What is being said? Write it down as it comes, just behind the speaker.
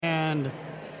and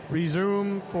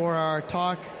resume for our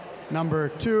talk number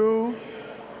 2.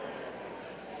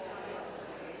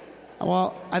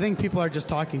 Well, I think people are just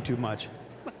talking too much.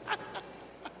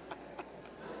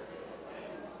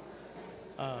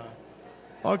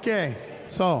 Okay,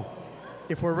 so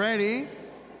if we're ready,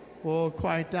 we'll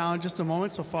quiet down just a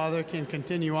moment so Father can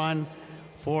continue on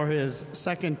for his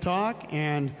second talk.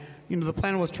 And, the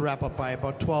plan was to wrap up by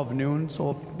about 12 noon,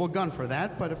 so we'll gun for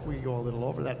that. But if we go a little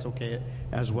over, that's okay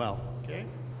as well. Okay?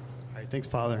 All right, thanks,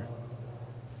 Father.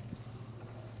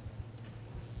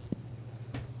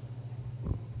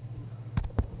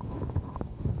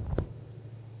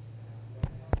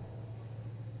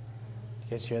 You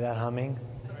guys hear that humming?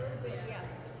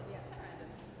 Yes.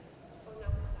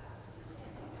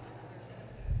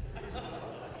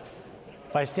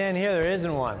 If I stand here, there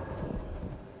isn't one.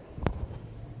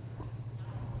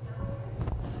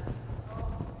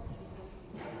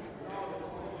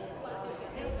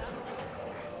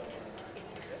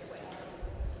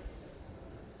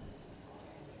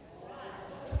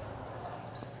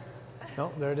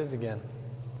 No, there it is again.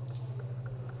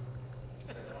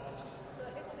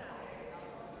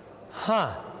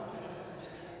 Huh.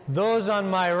 Those on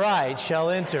my right shall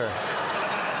enter.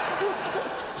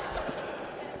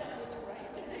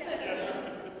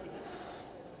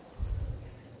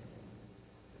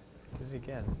 Did it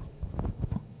again.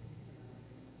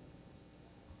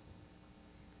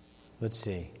 Let's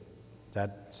see. Does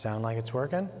that sound like it's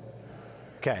working?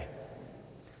 Okay.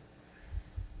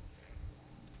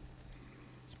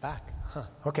 It's back. Huh.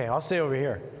 Okay, I'll stay over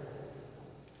here.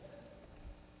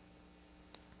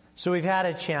 So we've had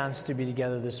a chance to be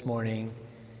together this morning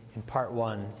in part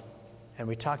 1, and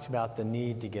we talked about the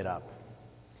need to get up.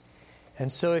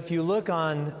 And so if you look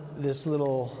on this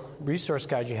little resource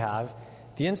guide you have,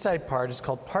 the inside part is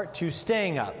called Part 2,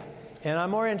 Staying Up. And I'm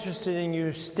more interested in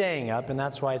you staying up, and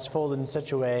that's why it's folded in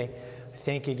such a way. I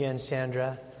thank again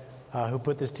Sandra, who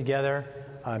put this together,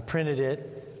 printed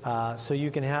it, so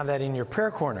you can have that in your prayer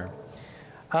corner.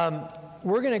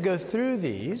 We're going to go through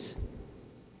these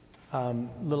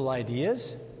little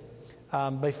ideas.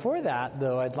 Before that,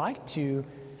 though, I'd like to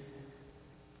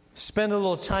spend a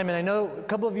little time, and I know a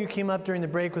couple of you came up during the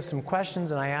break with some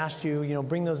questions, and I asked you,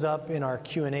 bring those up in our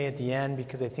Q&A at the end,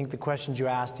 because I think the questions you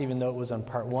asked, even though it was on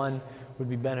part 1, would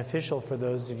be beneficial for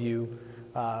those of you.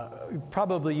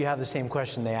 Probably you have the same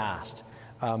question they asked.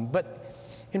 But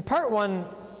in part 1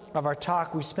 of our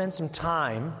talk, we spent some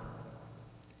time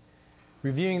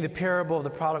reviewing the parable of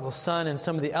the prodigal son and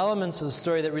some of the elements of the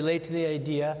story that relate to the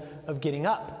idea of getting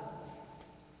up.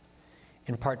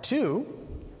 In part 2,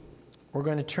 we're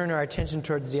going to turn our attention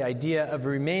towards the idea of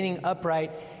remaining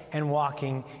upright and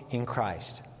walking in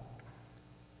Christ.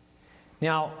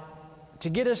 Now, to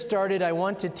get us started, I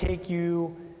want to take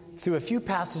you through a few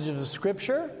passages of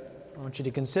Scripture. I want you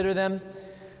to consider them.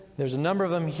 There's a number of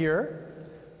them here,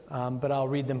 but I'll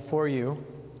read them for you,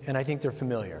 and I think they're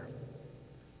familiar.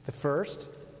 The first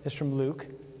is from Luke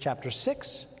chapter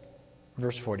 6,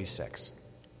 verse 46.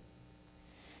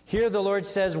 Here the Lord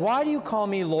says, "Why do you call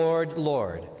me Lord,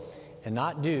 Lord, and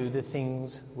not do the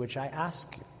things which I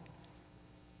ask you?"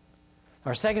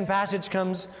 Our second passage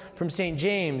comes from St.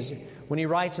 James when he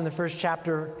writes in the first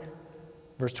chapter,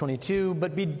 verse 22,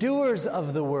 "But be doers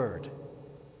of the word,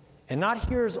 and not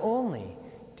hearers only,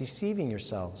 deceiving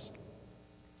yourselves."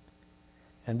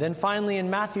 And then finally in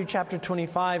Matthew chapter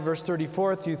 25, verse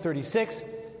 34 through 36,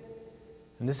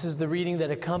 and this is the reading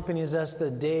that accompanies us the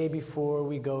day before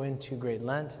we go into Great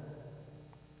Lent.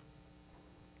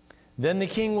 "Then the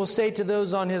king will say to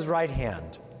those on his right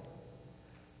hand,"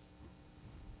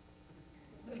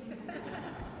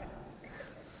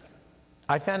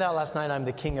 I found out last night I'm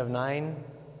the king of 9.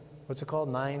 What's it called?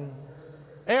 9?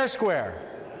 Air Square.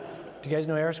 Do you guys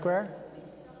know Air Square?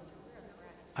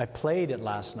 I played it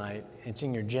last night. It's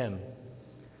in your gym.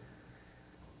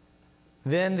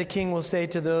 "Then the king will say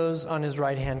to those on his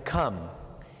right hand, 'Come,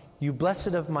 you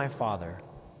blessed of my Father,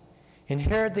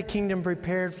 inherit the kingdom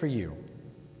prepared for you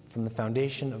from the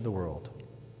foundation of the world.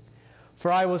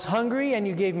 For I was hungry, and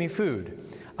you gave me food.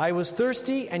 I was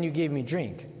thirsty, and you gave me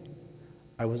drink.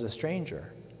 I was a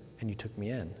stranger, and you took me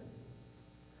in.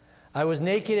 I was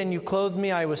naked, and you clothed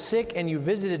me. I was sick, and you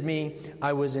visited me.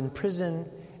 I was in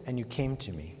prison, and you came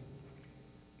to me.'"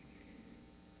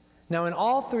 Now, in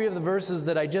all 3 of the verses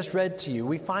that I just read to you,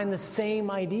 we find the same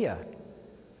idea.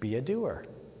 Be a doer.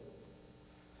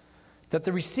 That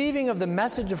the receiving of the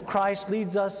message of Christ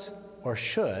leads us, or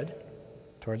should,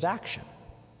 towards action.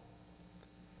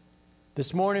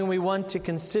 This morning we want to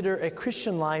consider a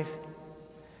Christian life,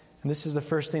 and this is the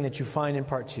first thing that you find in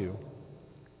part 2,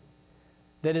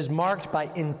 that is marked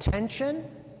by intention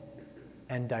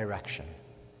and direction.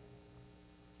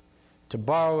 To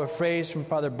borrow a phrase from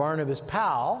Father Barnabas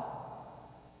Powell,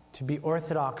 to be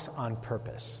orthodox on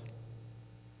purpose.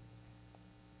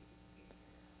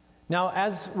 Now,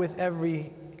 as with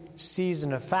every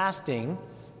season of fasting,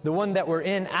 the one that we're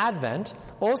in, Advent,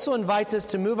 also invites us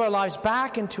to move our lives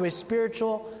back into a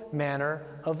spiritual manner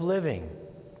of living.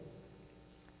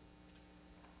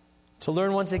 To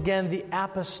learn once again the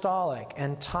apostolic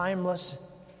and timeless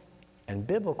and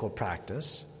biblical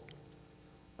practice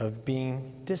of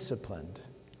being disciplined,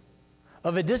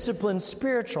 of a disciplined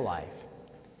spiritual life,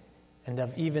 and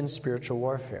of even spiritual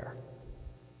warfare.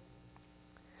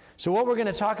 So what we're going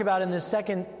to talk about in this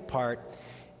second part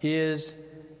is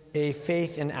a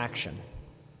faith in action.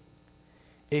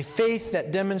 A faith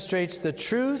that demonstrates the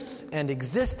truth and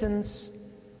existence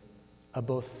of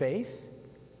both faith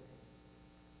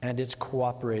and its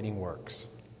cooperating works.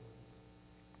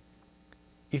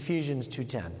 Ephesians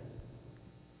 2:10.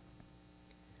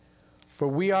 For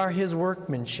we are his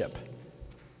workmanship,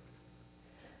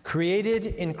 created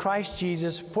in Christ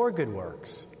Jesus for good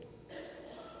works,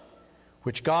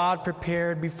 which God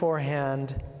prepared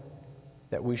beforehand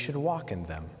that we should walk in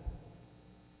them.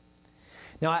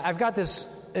 Now, I've got this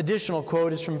additional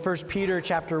quote. It's from 1 Peter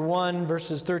chapter 1,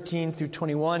 verses 13 through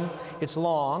 21. It's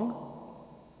long,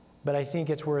 but I think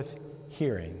it's worth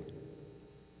hearing.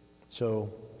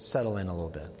 So settle in a little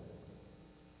bit.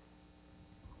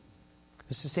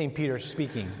 This is St. Peter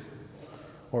speaking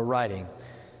or writing.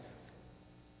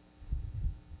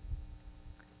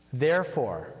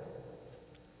 Therefore,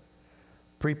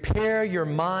 prepare your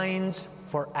minds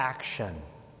for action.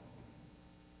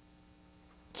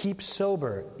 Keep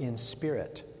sober in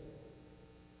spirit.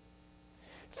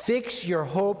 Fix your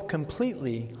hope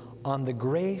completely on the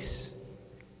grace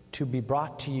to be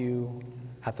brought to you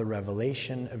at the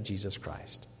revelation of Jesus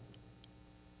Christ.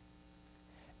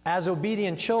 As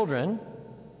obedient children,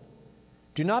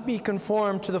 do not be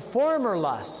conformed to the former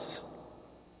lusts.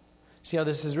 See how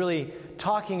this is really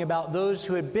talking about those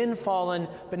who had been fallen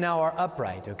but now are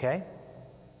upright, okay?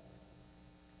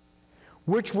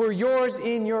 Which were yours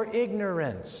in your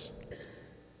ignorance.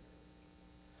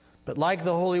 But like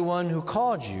the Holy One who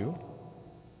called you,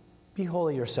 be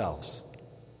holy yourselves,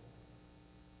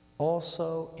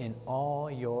 also in all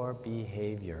your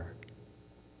behavior.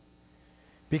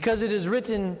 Because it is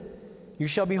written, you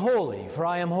shall be holy, for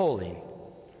I am holy.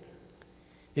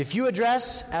 If you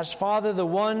address as Father the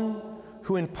one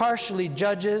who impartially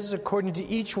judges according to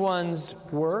each one's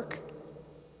work,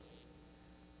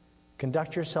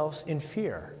 conduct yourselves in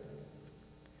fear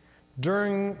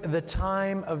during the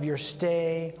time of your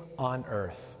stay on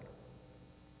earth.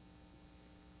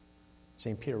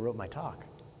 St. Peter wrote my talk.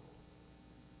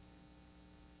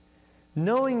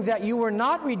 Knowing that you were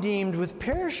not redeemed with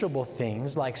perishable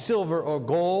things like silver or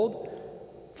gold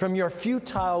from your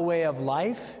futile way of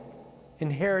life,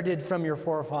 inherited from your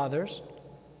forefathers,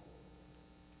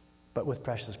 but with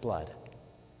precious blood,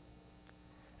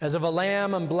 as of a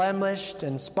lamb unblemished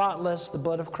and spotless, the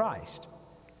blood of Christ.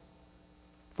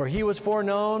 For he was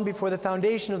foreknown before the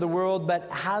foundation of the world, but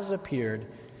has appeared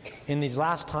in these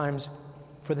last times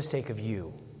for the sake of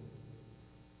you,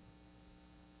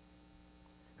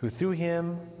 who through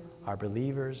him are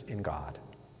believers in God,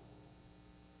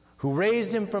 who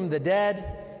raised him from the dead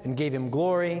and gave him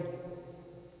glory,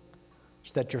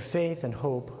 so that your faith and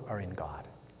hope are in God.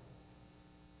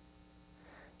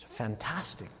 It's a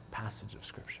fantastic passage of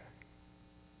Scripture.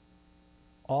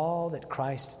 All that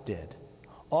Christ did,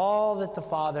 all that the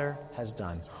Father has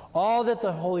done, all that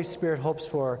the Holy Spirit hopes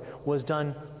for was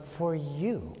done for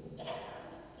you.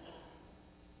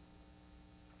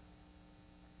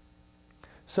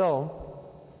 So,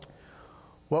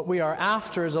 what we are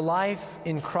after is a life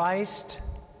in Christ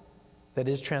that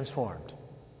is transformed.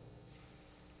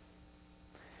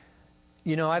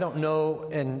 You know, I don't know,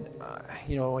 and,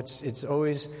 it's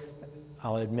always,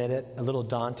 I'll admit it, a little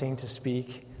daunting to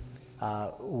speak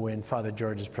when Father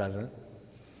George is present.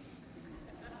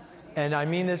 And I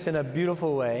mean this in a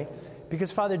beautiful way,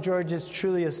 because Father George is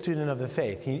truly a student of the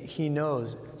faith. He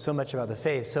knows so much about the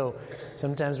faith. So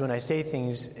sometimes when I say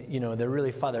things, they're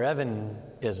really Father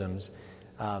Evan-isms.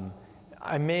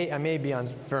 I may be on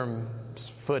firm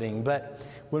footing, but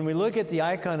when we look at the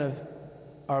icon of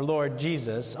our Lord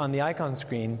Jesus on the icon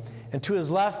screen, and to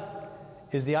his left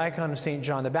is the icon of St.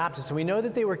 John the Baptist. And we know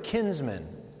that they were kinsmen,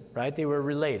 right? They were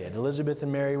related. Elizabeth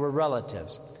and Mary were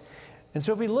relatives. And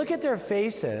so if we look at their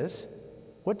faces,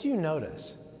 what do you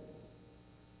notice?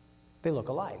 They look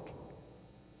alike.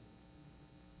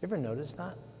 You ever notice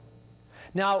that?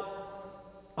 Now,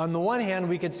 on the one hand,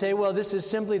 we could say, well, this is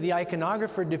simply the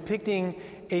iconographer depicting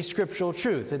a scriptural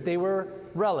truth, that they were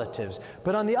relatives.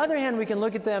 But on the other hand, we can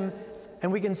look at them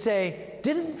and we can say,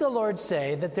 didn't the Lord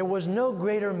say that there was no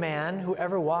greater man who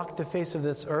ever walked the face of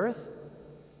this earth?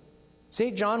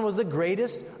 St. John was the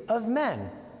greatest of men,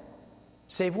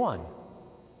 save one,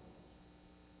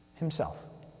 himself.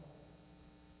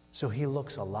 So he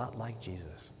looks a lot like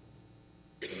Jesus.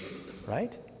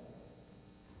 Right?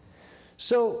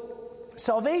 So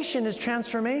salvation is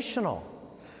transformational.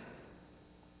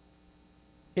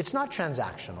 It's not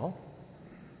transactional.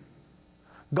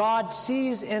 God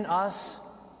sees in us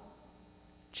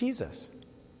Jesus.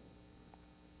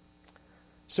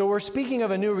 So we're speaking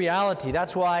of a new reality.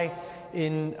 That's why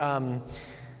in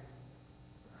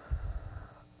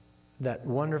that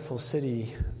wonderful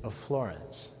city of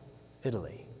Florence,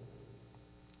 Italy,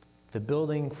 the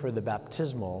building for the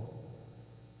baptismal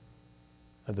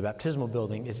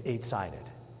building is 8-sided.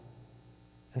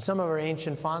 And some of our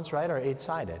ancient fonts, right, are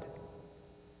 8-sided.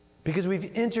 Because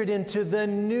we've entered into the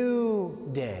new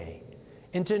day,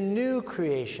 into new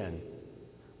creation.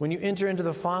 When you enter into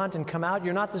the font and come out,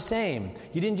 you're not the same.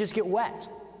 You didn't just get wet.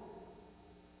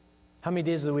 How many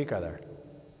days of the week are there?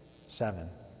 7.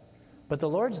 But the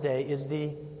Lord's Day is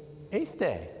the 8th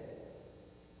day,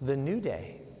 the new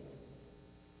day.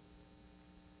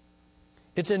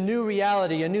 It's a new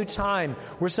reality, a new time.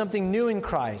 We're something new in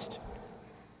Christ.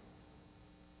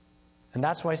 And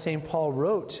that's why St. Paul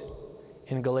wrote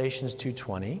in Galatians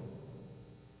 2:20,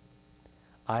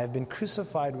 I have been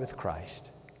crucified with Christ.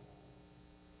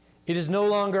 It is no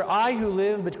longer I who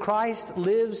live, but Christ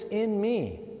lives in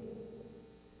me.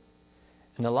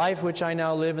 And the life which I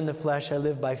now live in the flesh, I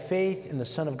live by faith in the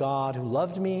Son of God who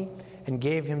loved me and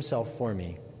gave himself for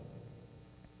me.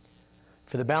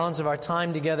 For the balance of our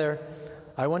time together,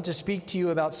 I want to speak to you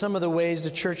about some of the ways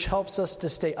the church helps us to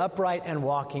stay upright and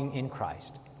walking in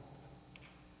Christ.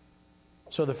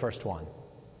 So the first one.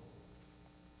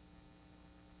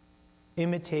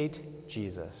 Imitate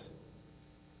Jesus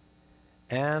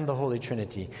and the Holy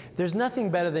Trinity. There's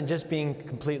nothing better than just being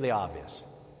completely obvious.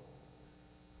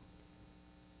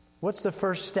 What's the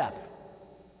first step?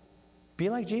 Be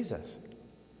like Jesus.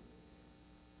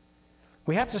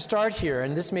 We have to start here,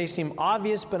 and this may seem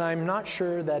obvious, but I'm not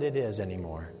sure that it is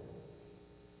anymore.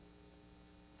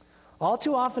 All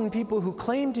too often, people who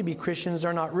claim to be Christians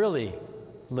are not really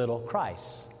little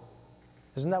Christs.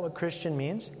 Isn't that what Christian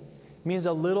means? It means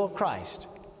a little Christ.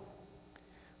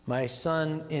 My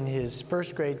son, in his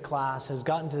first grade class, has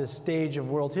gotten to the stage of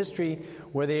world history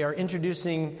where they are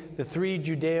introducing the 3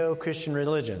 Judeo-Christian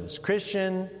religions.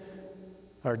 Christian,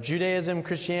 or Judaism,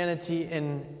 Christianity,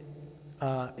 and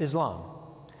Islam.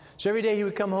 So every day he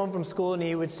would come home from school and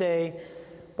he would say,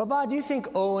 Baba, do you think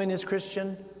Owen is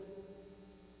Christian?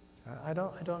 I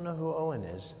don't know who Owen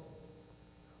is.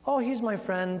 Oh, he's my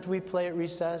friend. We play at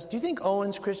recess. Do you think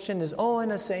Owen's Christian? Is Owen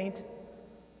a saint?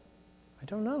 I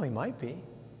don't know. He might be.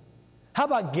 How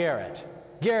about Garrett?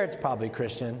 Garrett's probably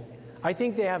Christian. I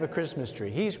think they have a Christmas tree.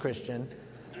 He's Christian.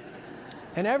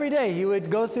 And every day he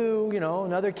would go through,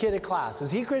 another kid at class.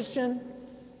 Is he Christian?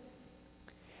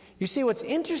 You see, what's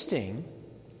interesting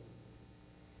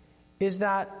is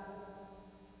that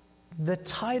the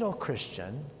title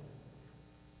Christian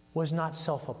was not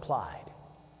self-applied.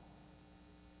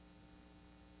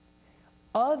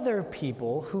 Other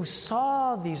people who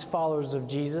saw these followers of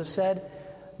Jesus said,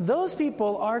 those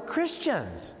people are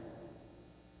Christians.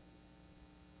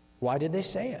 Why did they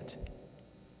say it?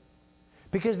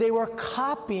 Because they were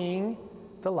copying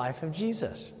the life of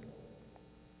Jesus.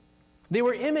 They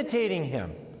were imitating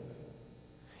him.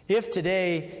 If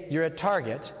today you're at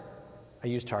Target, I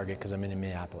use Target because I'm in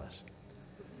Minneapolis,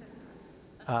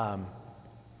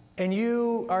 and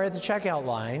you are at the checkout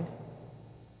line,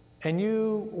 and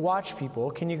you watch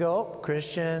people, can you go,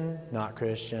 Christian, not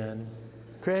Christian,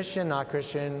 Christian, not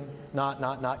Christian,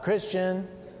 not Christian?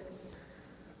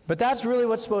 But that's really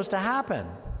what's supposed to happen.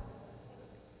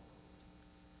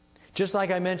 Just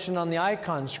like I mentioned on the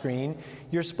icon screen,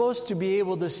 you're supposed to be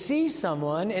able to see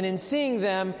someone, and in seeing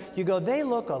them, you go, they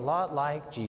look a lot like Jesus.